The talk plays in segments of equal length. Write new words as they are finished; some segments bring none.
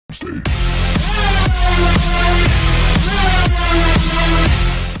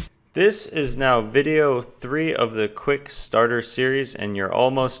This is now video 3 of the quick starter series, and you're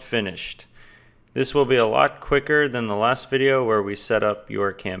almost finished. This will be a lot quicker than the last video where we set up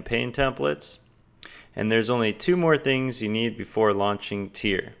your campaign templates. And there's only 2 more things you need before launching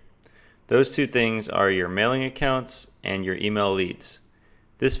Tier. Those 2 things are your mailing accounts and your email leads.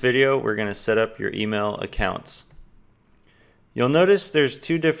 This video we're going to set up your email accounts. You'll notice there's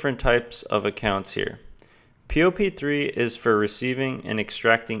 2 different types of accounts here. Pop3 is for receiving and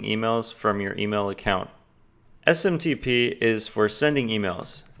extracting emails from your email account. Smtp is for sending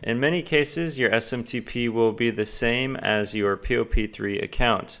emails. In many cases, your Smtp will be the same as your Pop3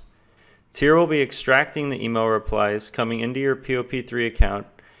 account. Tier will be extracting the email replies coming into your Pop3 account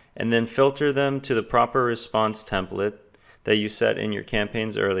and then filter them to the proper response template that you set in your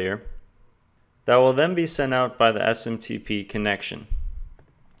campaigns earlier. That will then be sent out by the Smtp connection.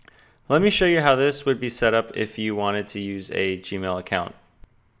 Let me show you how this would be set up if you wanted to use a Gmail account.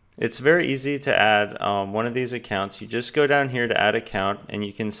 It's very easy to add one of these accounts. You just go down here to add account and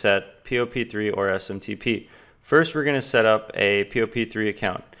you can set Pop3 or Smtp. First we're going to set up a Pop3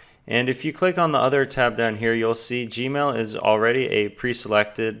 account. And if you click on the other tab down here, you'll see Gmail is already a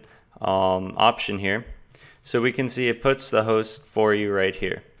pre-selected option here. So we can see it puts the host for you right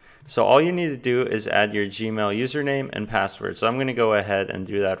here. So all you need to do is add your Gmail username and password. So I'm going to go ahead and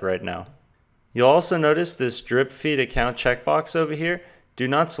do that right now. You'll also notice this drip feed account checkbox over here. Do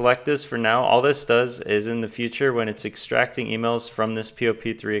not select this for now. All this does is in the future when it's extracting emails from this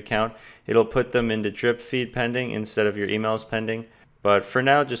Pop3 account, it'll put them into drip feed pending instead of your emails pending. But for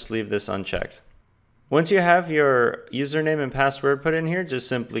now, just leave this unchecked. Once you have your username and password put in here, just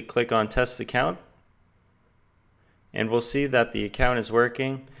simply click on test account. And we'll see that the account is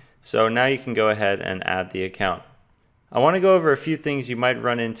working. So now you can go ahead and add the account. I want to go over a few things you might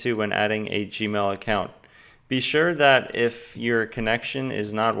run into when adding a Gmail account. Be sure that if your connection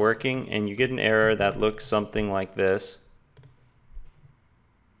is not working and you get an error that looks something like this,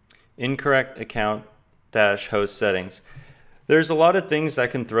 incorrect account -host settings. There's a lot of things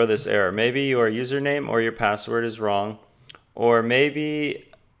that can throw this error. Maybe your username or your password is wrong, or maybe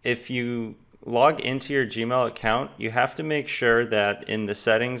if you log into your Gmail account, you have to make sure that in the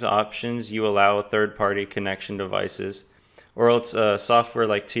settings options you allow third-party connection devices, or else software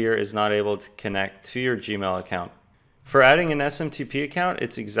like Tier is not able to connect to your Gmail account. For adding an Smtp account,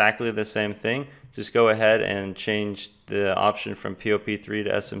 it's exactly the same thing. Just go ahead and change the option from Pop3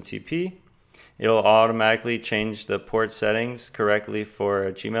 to Smtp. It'll automatically change the port settings correctly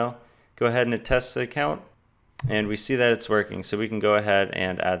for Gmail. Go ahead and test the account, and we see that it's working, so we can go ahead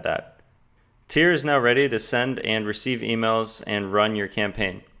and add that. Tier is now ready to send and receive emails and run your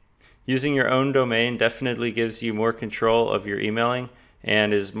campaign. Using your own domain definitely gives you more control of your emailing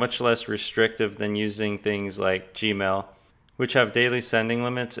and is much less restrictive than using things like Gmail, which have daily sending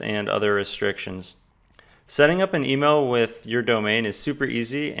limits and other restrictions. Setting up an email with your domain is super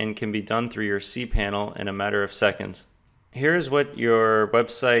easy and can be done through your cPanel in a matter of seconds. Here's what your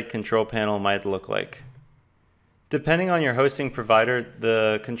website control panel might look like. Depending on your hosting provider,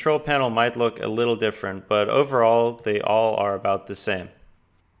 the control panel might look a little different, but overall they all are about the same.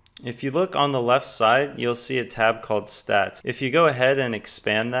 If you look on the left side, you'll see a tab called Stats. If you go ahead and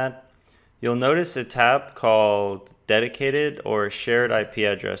expand that, you'll notice a tab called Dedicated or Shared IP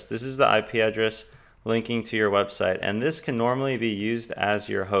Address. This is the IP address linking to your website, and this can normally be used as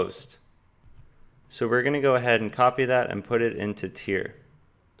your host. So we're going to go ahead and copy that and put it into Tier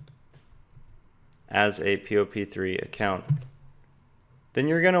as a Pop3 account. Then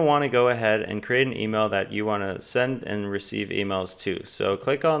you're going to want to go ahead and create an email that you want to send and receive emails to. So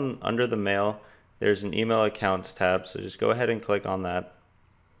click on under the mail, there's an email accounts tab, so just go ahead and click on that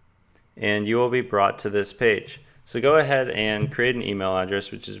and you will be brought to this page. So go ahead and create an email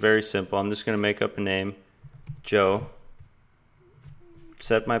address, which is very simple. I'm just going to make up a name, Joe,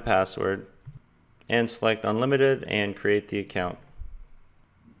 set my password, and select unlimited and create the account.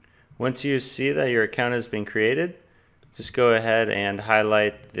 Once you see that your account has been created, just go ahead and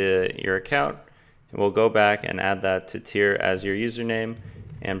highlight your account, and we'll go back and add that to Tier as your username,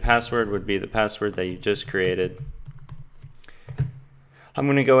 and password would be the password that you just created. I'm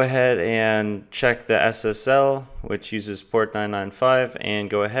going to go ahead and check the SSL, which uses port 995, and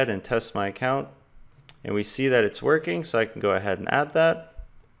go ahead and test my account. And we see that it's working, so I can go ahead and add that.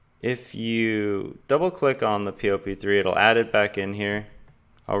 If you double click on the Pop3, it'll add it back in here.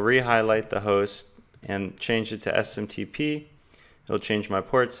 I'll re-highlight the host and change it to Smtp. It'll change my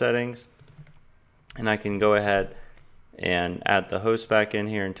port settings, and I can go ahead and add the host back in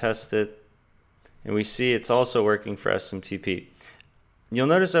here and test it. And we see it's also working for Smtp. You'll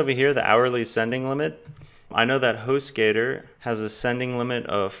notice over here the hourly sending limit. I know that HostGator has a sending limit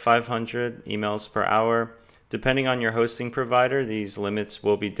of 500 emails per hour. Depending on your hosting provider, these limits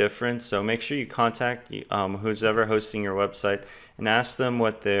will be different. So make sure you contact who's ever hosting your website and ask them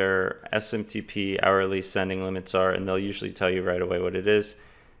what their SMTP hourly sending limits are, and they'll usually tell you right away what it is.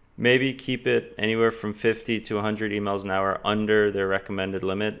 Maybe keep it anywhere from 50 to 100 emails an hour under their recommended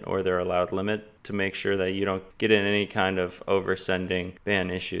limit or their allowed limit to make sure that you don't get in any kind of oversending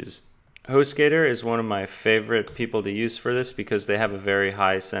ban issues. HostGator is one of my favorite people to use for this because they have a very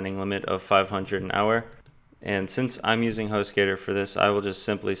high sending limit of 500 an hour. And since I'm using HostGator for this, I will just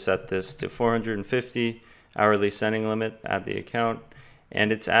simply set this to 450 hourly sending limit, add the account,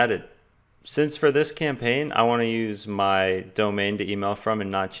 and it's added. Since for this campaign, I want to use my domain to email from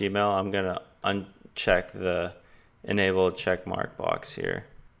and not Gmail, I'm going to uncheck the enable checkmark box here.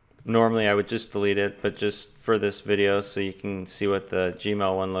 Normally I would just delete it, but just for this video so you can see what the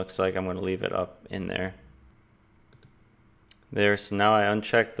Gmail one looks like, I'm going to leave it up in there. So now I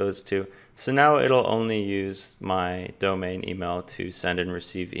unchecked those two. So now it'll only use my domain email to send and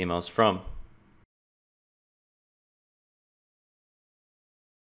receive emails from.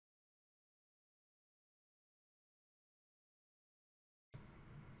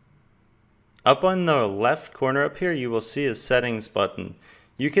 Up on the left corner up here, you will see a settings button.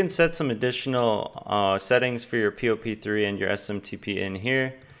 You can set some additional settings for your POP3 and your SMTP in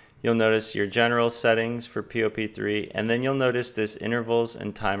here. You'll notice your general settings for POP3, and then you'll notice this intervals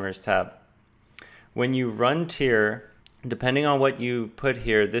and timers tab. When you run tier, depending on what you put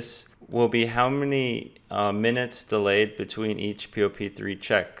here, this will be how many minutes delayed between each POP3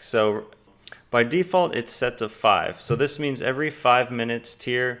 check. So by default, it's set to 5. So this means every 5 minutes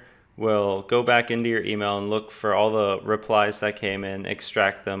tier will go back into your email and look for all the replies that came in,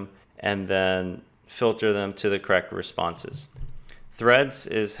 extract them, and then filter them to the correct responses. Threads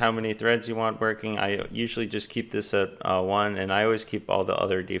is how many threads you want working. I usually just keep this at 1, and I always keep all the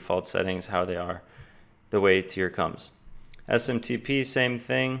other default settings how they are, the way tier comes. SMTP, same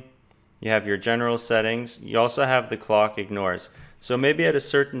thing. You have your general settings. You also have the clock ignores. So maybe at a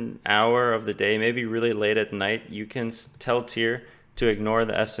certain hour of the day, maybe really late at night, you can tell tier to ignore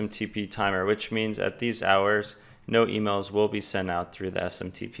the SMTP timer, which means at these hours, no emails will be sent out through the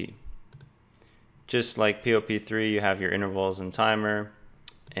SMTP. Just like POP3, you have your intervals and timer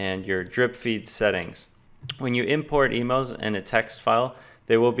and your drip feed settings. When you import emails in a text file,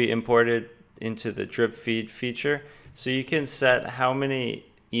 they will be imported into the drip feed feature. So you can set how many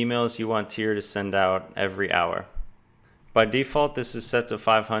emails you want tier to send out every hour. By default, this is set to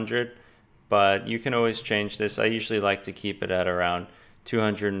 500, but you can always change this. I usually like to keep it at around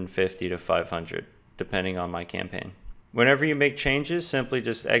 250 to 500, depending on my campaign. Whenever you make changes, simply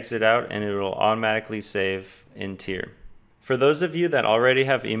just exit out and it will automatically save in tier. For those of you that already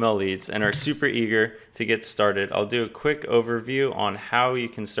have email leads and are super eager to get started, I'll do a quick overview on how you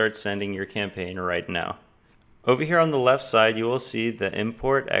can start sending your campaign right now. Over here on the left side, you will see the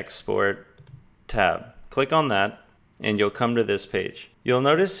Import Export tab. Click on that and you'll come to this page. You'll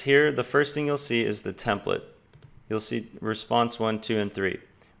notice here the first thing you'll see is the template. You'll see response 1, 2, and 3.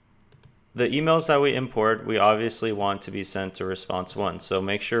 The emails that we import, we obviously want to be sent to response 1, so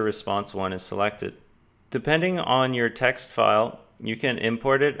make sure response 1 is selected. Depending on your text file, you can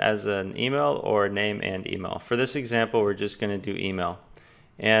import it as an email or name and email. For this example, we're just going to do email.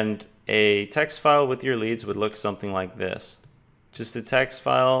 And a text file with your leads would look something like this. Just a text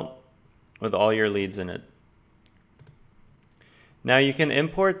file with all your leads in it. Now you can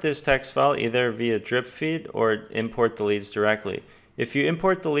import this text file either via drip feed or import the leads directly. If you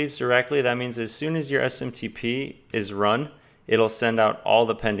import the leads directly, that means as soon as your SMTP is run, it'll send out all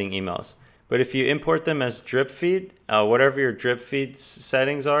the pending emails. But if you import them as drip feed, whatever your drip feed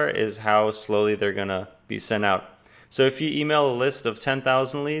settings are is how slowly they're gonna be sent out. So if you email a list of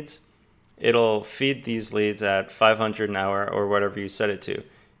 10,000 leads, it'll feed these leads at 500 an hour or whatever you set it to.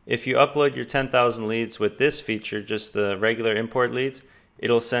 If you upload your 10,000 leads with this feature, just the regular import leads,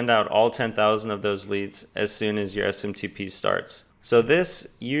 it'll send out all 10,000 of those leads as soon as your SMTP starts. So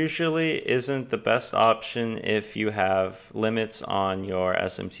this usually isn't the best option if you have limits on your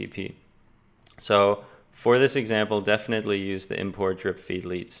SMTP. So for this example, definitely use the import drip feed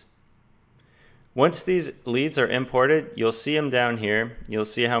leads. Once these leads are imported, you'll see them down here. You'll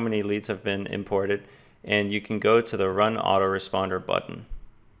see how many leads have been imported, and you can go to the Run Autoresponder button.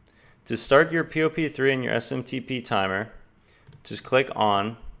 To start your POP3 and your SMTP timer, just click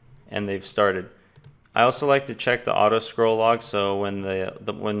on, and they've started. I also like to check the auto scroll log, so when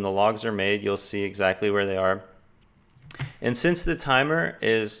the logs are made, you'll see exactly where they are. And since the timer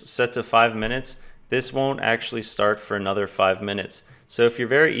is set to 5 minutes, this won't actually start for another 5 minutes. So if you're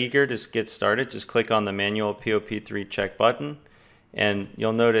very eager to get started, just click on the manual POP3 check button, and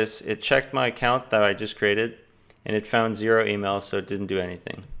you'll notice it checked my account that I just created, and it found 0 emails, so it didn't do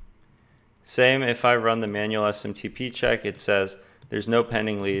anything. Same if I run the manual SMTP check, it says there's no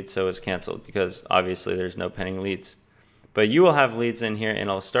pending leads, so it's canceled because obviously there's no pending leads. But you will have leads in here and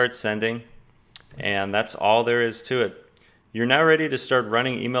it'll start sending, and that's all there is to it. You're now ready to start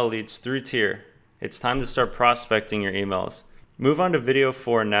running email leads through Tier. It's time to start prospecting your emails. Move on to video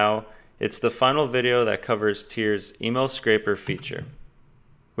 4 now. It's the final video that covers Tier's email scraper feature,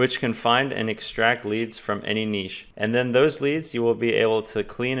 which can find and extract leads from any niche. And then those leads, you will be able to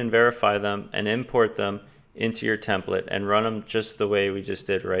clean and verify them and import them into your template and run them just the way we just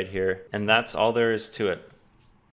did right here. And that's all there is to it.